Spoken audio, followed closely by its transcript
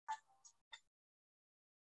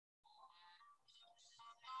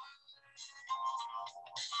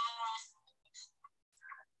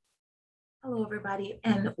Hello, everybody,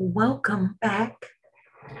 and welcome back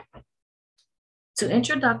to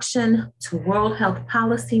Introduction to World Health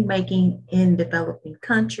Policy Making in Developing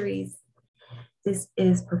Countries. This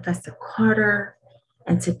is Professor Carter,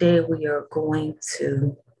 and today we are going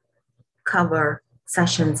to cover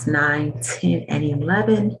sessions 9, 10, and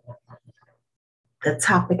 11. The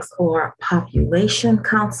topics are population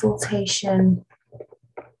consultation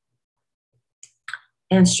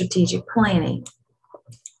and strategic planning.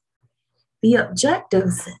 The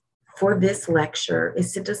objectives for this lecture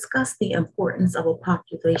is to discuss the importance of a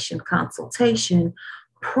population consultation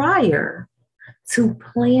prior to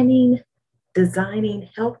planning, designing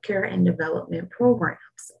healthcare and development programs.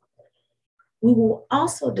 We will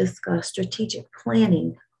also discuss strategic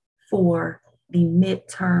planning for the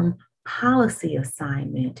midterm policy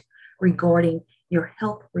assignment regarding your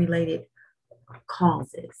health-related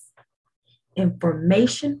causes.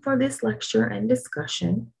 Information for this lecture and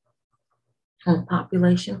discussion on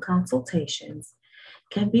population consultations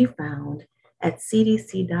can be found at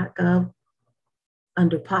cdc.gov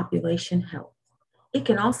under population health. It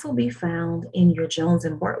can also be found in your Jones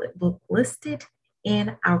and Bartlett book listed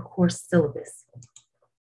in our course syllabus.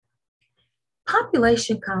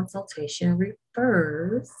 Population consultation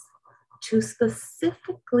refers to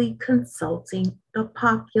specifically consulting the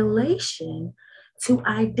population to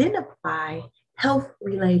identify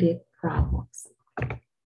health-related problems.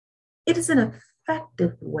 It is an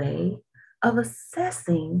effective way of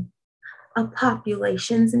assessing a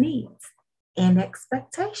population's needs and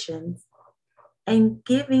expectations and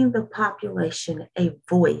giving the population a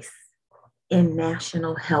voice in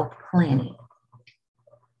national health planning.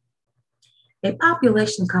 A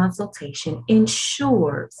population consultation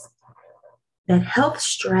ensures that health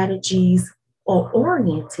strategies are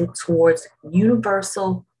oriented towards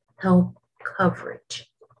universal health coverage.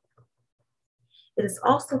 It is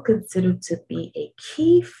also considered to be a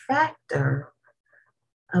key factor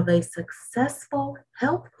of a successful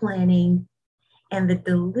health planning and the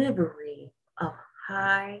delivery of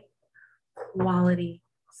high quality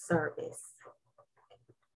service.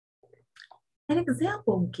 An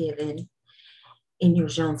example given in your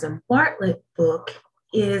Jones and Bartlett book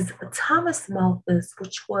is Thomas Malthus,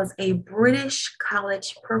 which was a British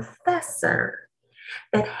college professor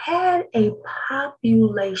that had a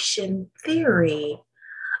population theory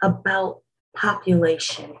about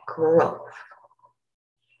population growth.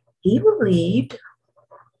 He believed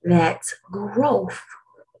that growth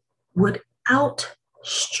would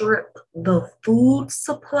outstrip the food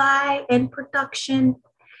supply and production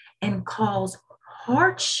and cause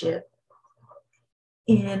hardship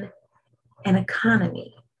in an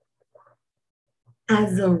economy.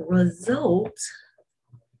 As a result,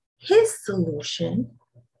 his solution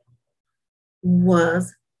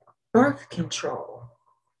was birth control.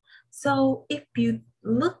 So if you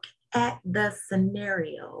look at the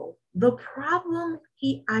scenario, the problem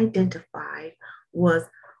he identified was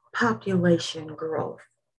population growth.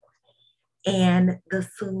 And the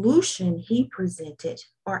solution he presented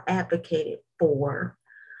or advocated for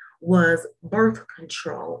was birth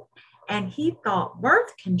control. And he thought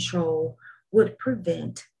birth control would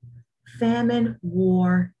prevent famine,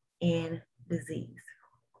 war, and disease.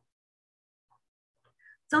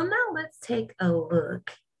 So now let's take a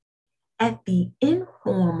look at the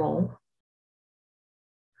informal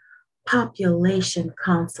population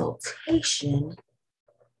consultation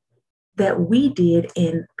that we did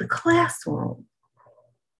in the classroom.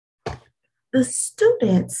 The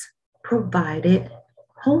students provided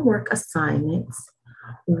homework assignments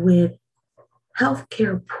with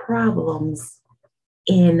healthcare problems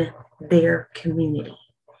in their community.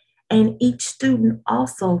 And each student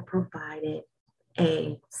also provided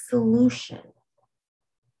a solution.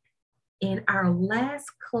 In our last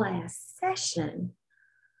class session,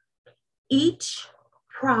 each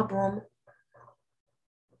problem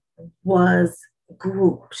was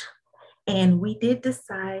grouped, and we did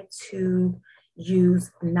decide to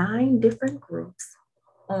use 9 different groups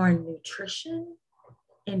on nutrition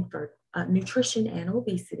and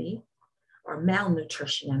obesity, or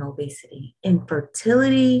malnutrition and obesity,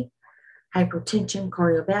 infertility, hypertension,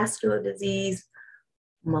 cardiovascular disease,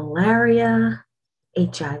 malaria,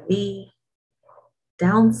 HIV,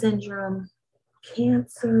 Down syndrome,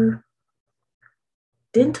 cancer,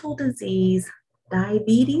 dental disease,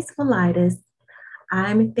 diabetes mellitus.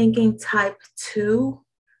 I'm thinking type 2.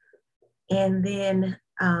 And then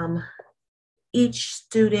each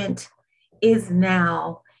student is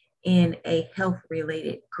now in a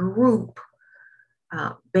health-related group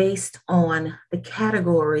based on the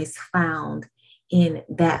categories found in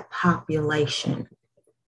that population.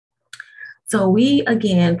 So we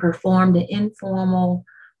again performed an informal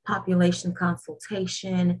population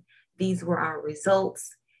consultation. These were our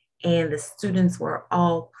results, and the students were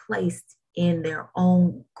all placed in their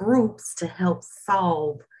own groups to help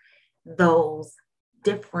solve those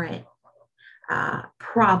different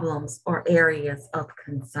problems or areas of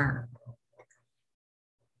concern.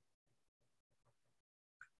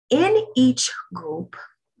 In each group,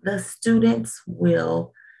 the students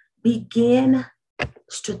will begin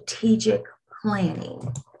strategic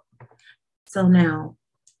planning. So now,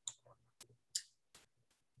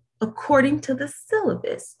 according to the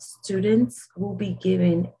syllabus, students will be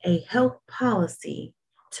given a health policy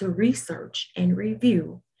to research and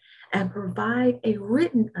review and provide a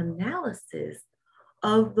written analysis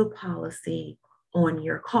of the policy on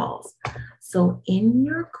your calls. So in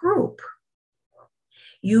your group,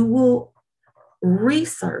 you will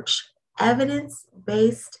research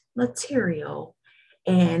evidence-based material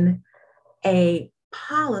and a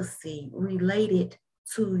policy related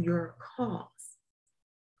to your cause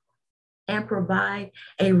and provide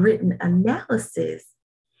a written analysis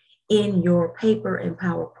in your paper and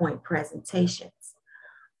PowerPoint presentations.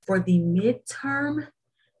 For the midterm,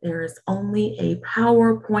 there is only a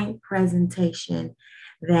PowerPoint presentation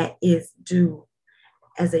that is due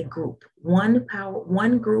as a group. One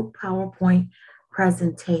group PowerPoint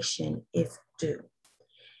presentation is due.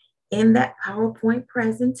 In that PowerPoint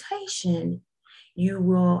presentation, you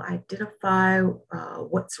will identify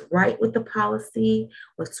what's right with the policy,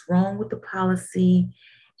 what's wrong with the policy,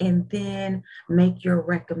 and then make your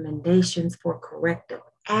recommendations for corrective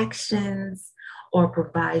actions or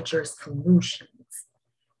provide your solutions.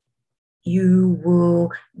 You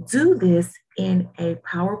will do this in a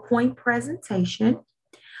PowerPoint presentation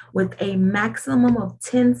with a maximum of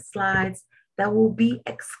 10 slides that will be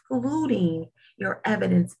excluding your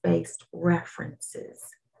evidence-based references.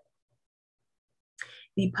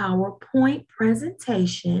 The PowerPoint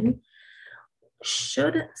presentation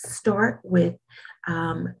should start with,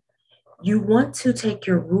 you want to take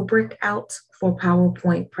your rubric out for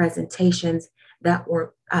PowerPoint presentations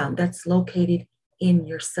that's located in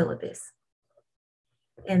your syllabus.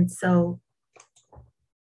 And so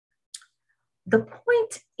the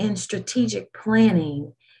point in strategic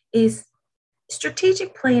planning is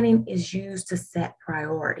used to set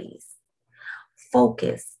priorities,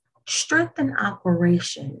 focus, strengthen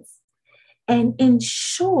operations, and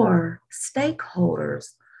ensure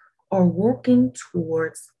stakeholders are working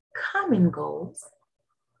towards common goals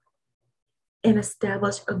and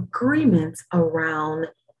establish agreements around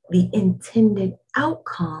the intended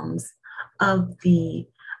outcomes of the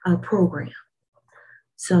program.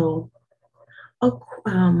 So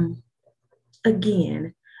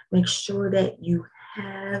again, make sure that you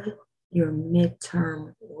have your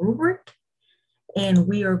midterm rubric, and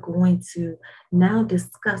we are going to now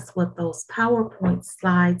discuss what those PowerPoint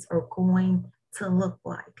slides are going to look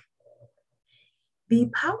like. The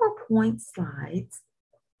PowerPoint slides,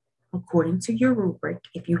 according to your rubric,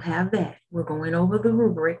 if you have that, we're going over the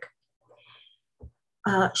rubric,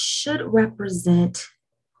 should represent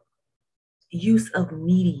use of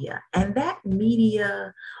media. And that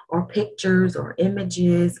media or pictures or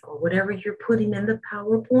images or whatever you're putting in the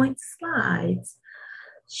PowerPoint slides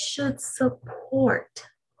should support,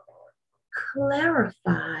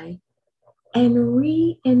 clarify, and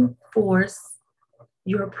reinforce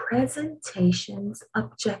your presentation's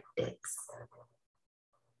objectives.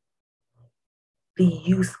 The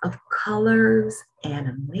use of colors,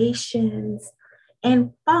 animations,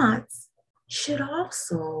 and fonts should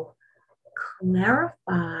also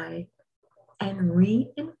clarify and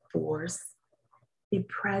reinforce the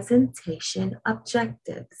presentation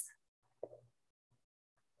objectives.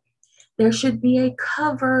 There should be a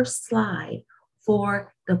cover slide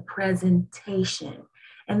for the presentation,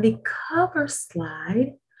 and the cover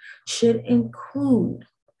slide should include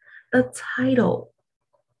the title,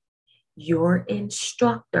 your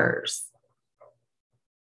instructors,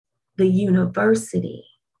 the university,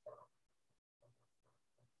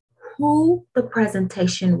 who the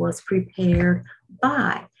presentation was prepared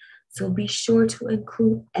by. So be sure to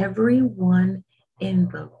include everyone in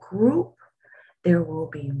the group. There will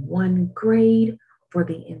be one grade for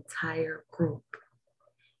the entire group.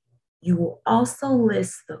 You will also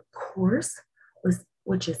list the course,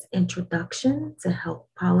 which is Introduction to Health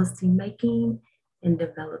Policy Making in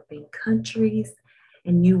Developing Countries,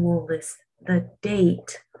 and you will list the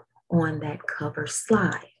date on that cover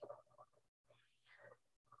slide.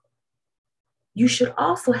 You should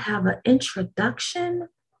also have an introduction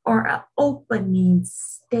or an opening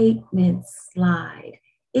statement slide.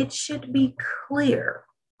 It should be clear.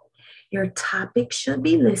 Your topic should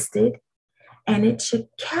be listed, and it should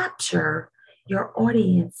capture your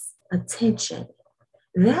audience attention.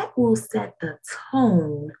 That will set the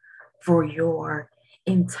tone for your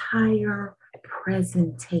entire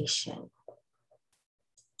presentation.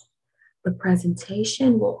 The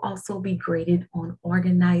presentation will also be graded on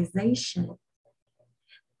organization.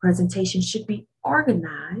 Presentation should be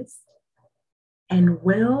organized and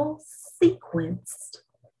well sequenced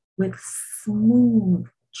with smooth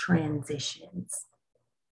transitions.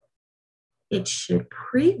 It should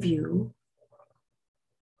preview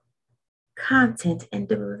content and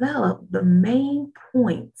develop the main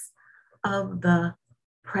points of the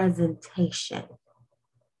presentation.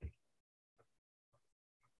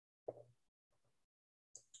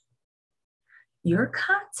 Your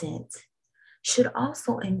content should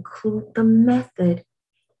also include the method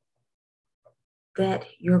that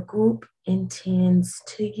your group intends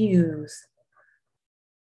to use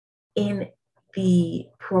in the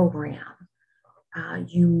program.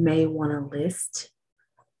 You may want to list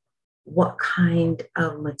what kind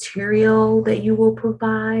of material that you will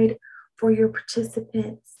provide for your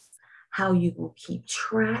participants, how you will keep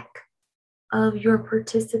track of your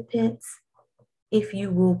participants, if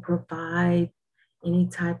you will provide any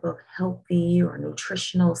type of healthy or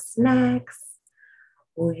nutritional snacks.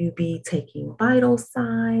 Will you be taking vital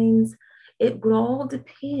signs? It will all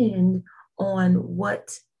depend on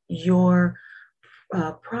what your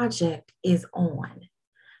project is on.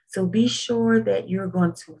 So be sure that you're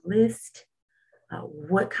going to list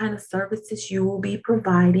what kind of services you will be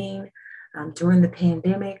providing during the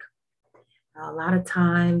pandemic. A lot of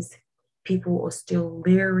times people are still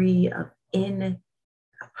leery of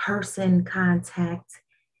in-person contact,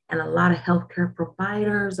 and a lot of healthcare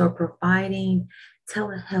providers are providing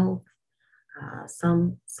telehealth.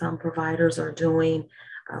 Some providers are doing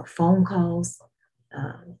phone calls,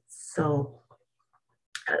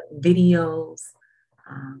 videos.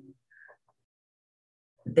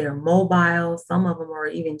 They're mobile. Some of them are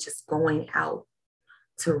even just going out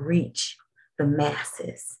to reach the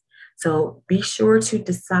masses. So be sure to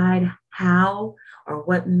decide how or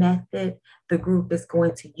what method the group is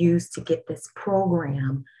going to use to get this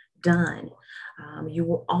program done. You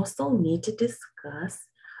will also need to discuss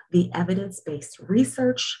the evidence-based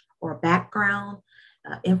research or background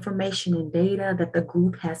information and data that the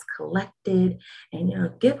group has collected,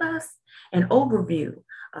 and give us an overview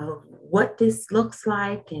of what this looks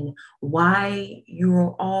like and why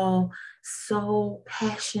you're all so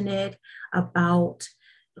passionate about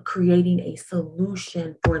creating a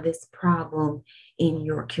solution for this problem in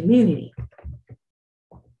your community.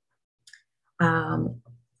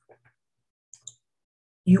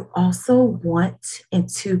 You also want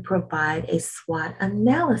to provide a SWOT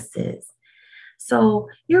analysis. So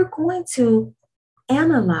you're going to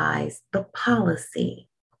analyze the policy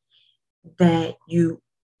that you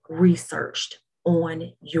researched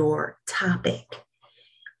on your topic,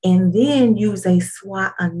 and then use a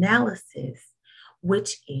SWOT analysis,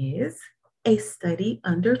 which is a study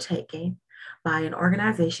undertaken by an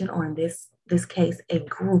organization, or in this case, a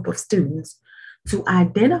group of students, to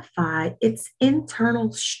identify its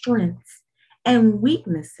internal strengths and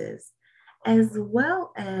weaknesses, as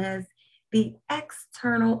well as the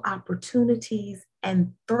external opportunities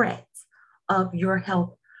and threats of your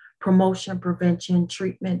health promotion, prevention,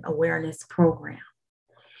 treatment, awareness program.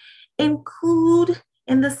 Include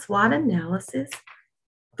in the SWOT analysis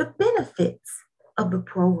the benefits of the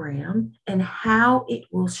program and how it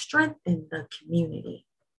will strengthen the community.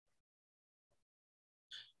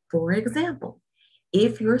 For example,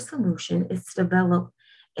 if your solution is to develop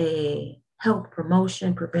a health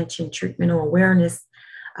promotion, prevention, treatment, or awareness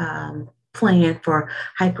plan for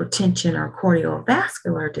hypertension or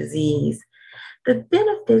cardiovascular disease, the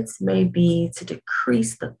benefits may be to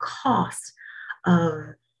decrease the cost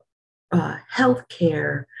of health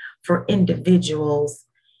care for individuals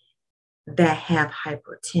that have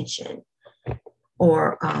hypertension,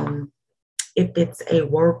 or if it's a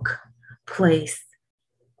workplace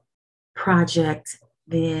project,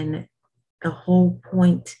 then the whole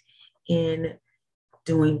point in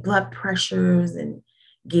doing blood pressures and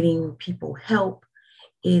getting people help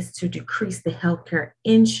is to decrease the healthcare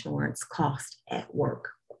insurance cost at work.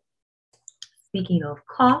 Speaking of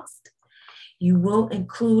cost, you will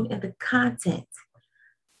include in the content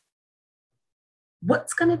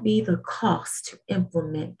what's going to be the cost to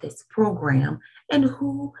implement this program, and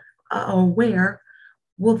who or where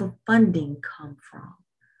will the funding come from?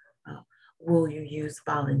 Will you use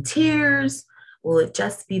volunteers? Will it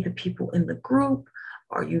just be the people in the group?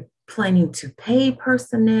 Are you planning to pay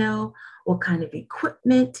personnel? What kind of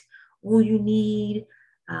equipment will you need?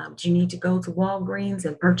 Do you need to go to Walgreens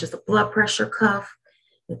and purchase a blood pressure cuff?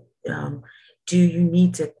 Do you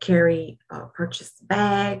need to purchase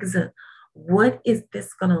bags? What is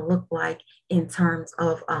this going to look like in terms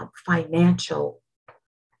of financial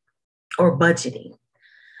or budgeting?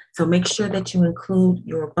 So make sure that you include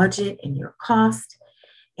your budget and your cost.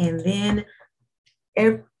 And then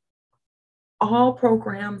all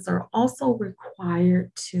programs are also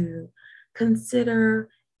required to consider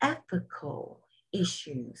ethical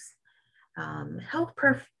issues.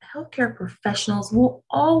 Healthcare professionals will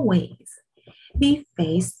always be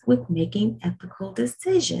faced with making ethical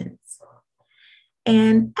decisions.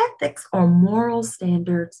 And ethics are moral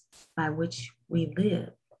standards by which we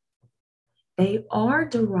live. They are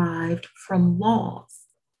derived from laws.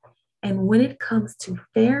 And when it comes to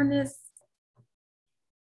fairness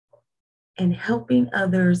and helping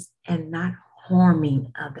others and not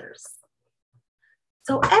harming others.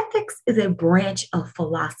 So ethics is a branch of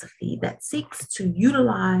philosophy that seeks to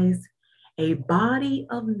utilize a body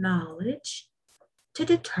of knowledge to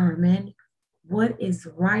determine what is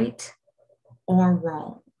right or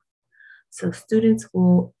wrong. So students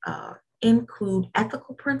will include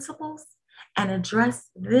ethical principles and address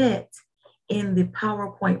that in the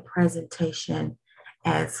PowerPoint presentation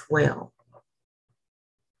as well.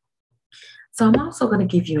 So I'm also going to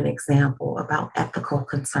give you an example about ethical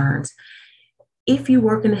concerns. If you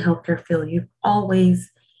work in the healthcare field,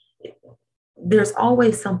 there's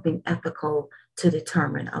always something ethical to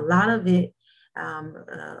determine. A lot of it,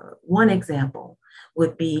 one example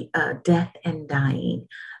would be death and dying.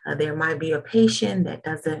 There might be a patient that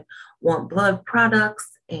doesn't want blood products,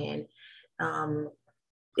 and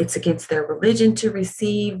it's against their religion to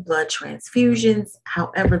receive blood transfusions.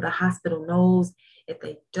 However, the hospital knows if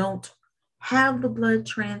they don't have the blood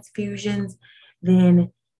transfusions,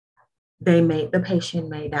 then the patient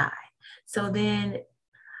may die. So then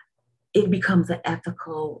it becomes an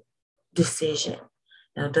ethical decision.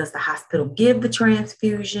 Now, does the hospital give the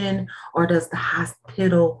transfusion, or does the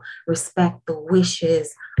hospital respect the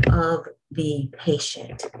wishes of the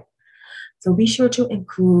patient? So be sure to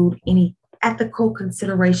include any ethical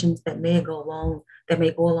considerations that may go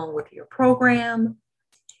along with your program.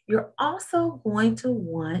 You're also going to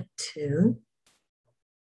want to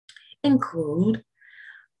include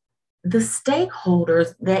the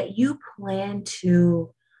stakeholders that you plan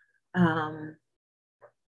to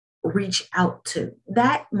reach out to.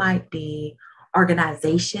 That might be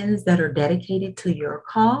organizations that are dedicated to your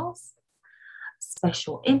cause,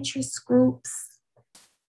 special interest groups,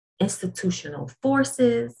 institutional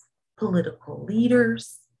forces, political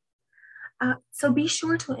leaders. So be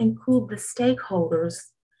sure to include the stakeholders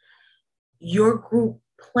your group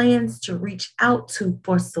plans to reach out to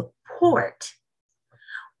for support.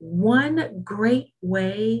 One great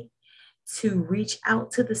way to reach out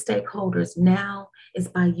to the stakeholders now is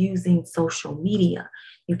by using social media.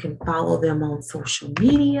 You can follow them on social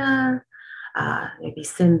media, maybe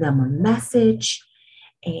send them a message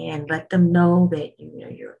and let them know that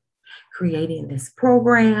you're creating this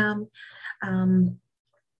program.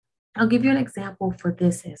 I'll give you an example for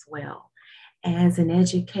this as well. As an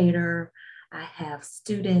educator, I have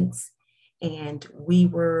students, and we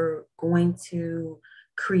were going to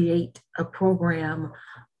create a program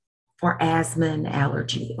for asthma and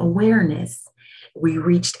allergy awareness. We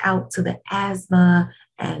reached out to the asthma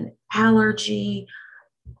and allergy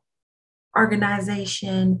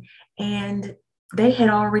organization, and they had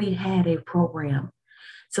already had a program.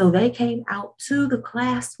 So they came out to the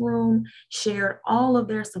classroom, shared all of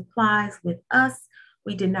their supplies with us.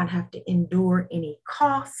 We did not have to endure any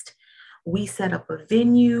cost. We set up a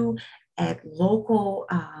venue at local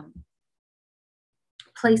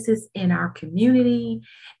places in our community,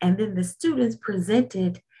 and then the students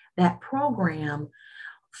presented that program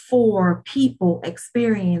for people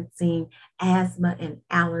experiencing asthma and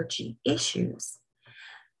allergy issues.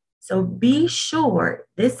 So be sure,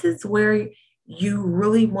 this is where you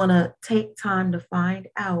really want to take time to find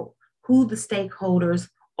out who the stakeholders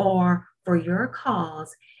are for your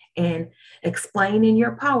cause, and explain in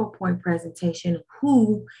your PowerPoint presentation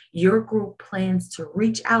who your group plans to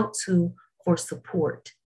reach out to for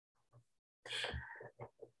support.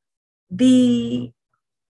 The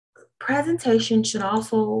presentation should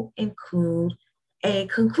also include a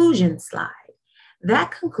conclusion slide.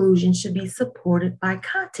 That conclusion should be supported by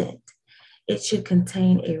content. It should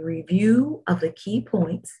contain a review of the key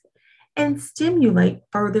points and stimulate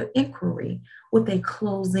further inquiry with a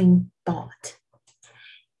closing thought.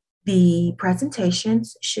 The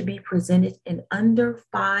presentations should be presented in under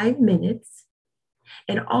 5 minutes,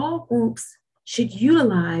 and all groups should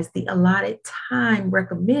utilize the allotted time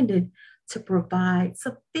recommended to provide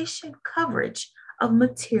sufficient coverage of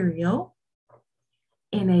material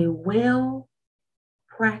in a well-practiced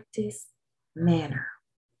manner.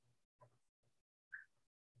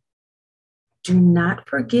 Do not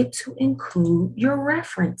forget to include your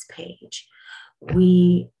reference page.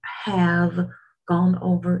 We have gone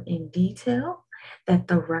over in detail that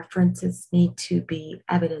the references need to be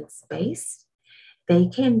evidence-based. They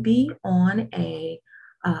can be on a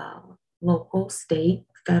local, state,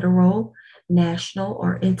 federal, national,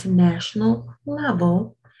 or international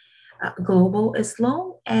level, global, as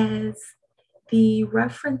long as the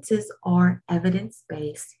references are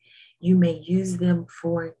evidence-based. You may use them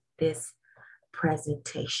for this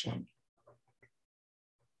presentation.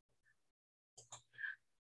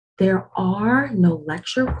 There are no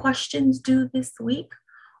lecture questions due this week.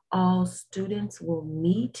 All students will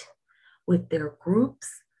meet with their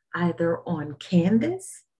groups either on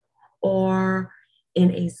Canvas or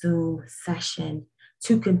in a Zoom session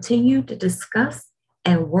to continue to discuss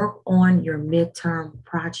and work on your midterm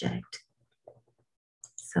project.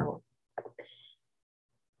 So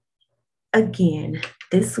again,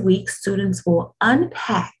 this week, students will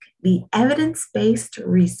unpack the evidence-based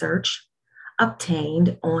research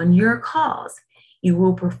obtained on your cause. You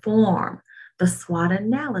will perform the SWOT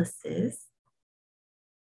analysis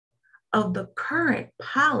of the current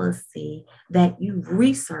policy that you've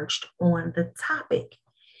researched on the topic.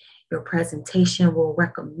 Your presentation will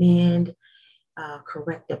recommend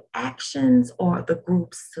corrective actions or the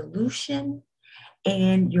group's solution,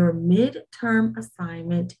 and your midterm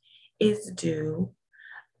assignment is due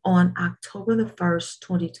on October the 1st,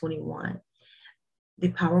 2021. The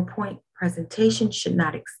PowerPoint presentation should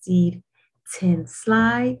not exceed 10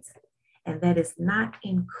 slides, and that is not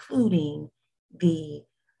including the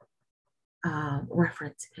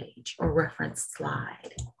reference page or reference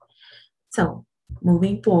slide. So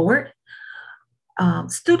moving forward,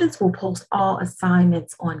 students will post all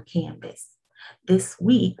assignments on Canvas. This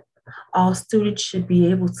week, all students should be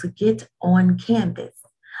able to get on Canvas.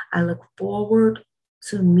 I look forward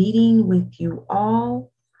to meeting with you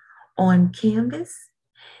all on Canvas.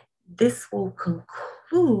 This will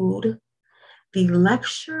conclude the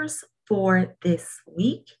lectures for this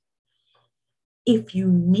week. If you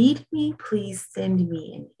need me, please send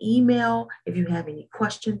me an email. If you have any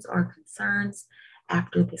questions or concerns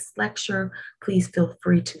after this lecture, please feel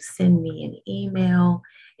free to send me an email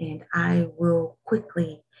and I will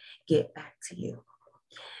quickly get back to you.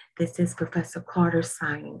 This is Professor Carter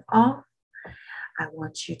signing off. I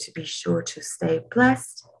want you to be sure to stay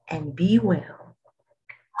blessed and be well.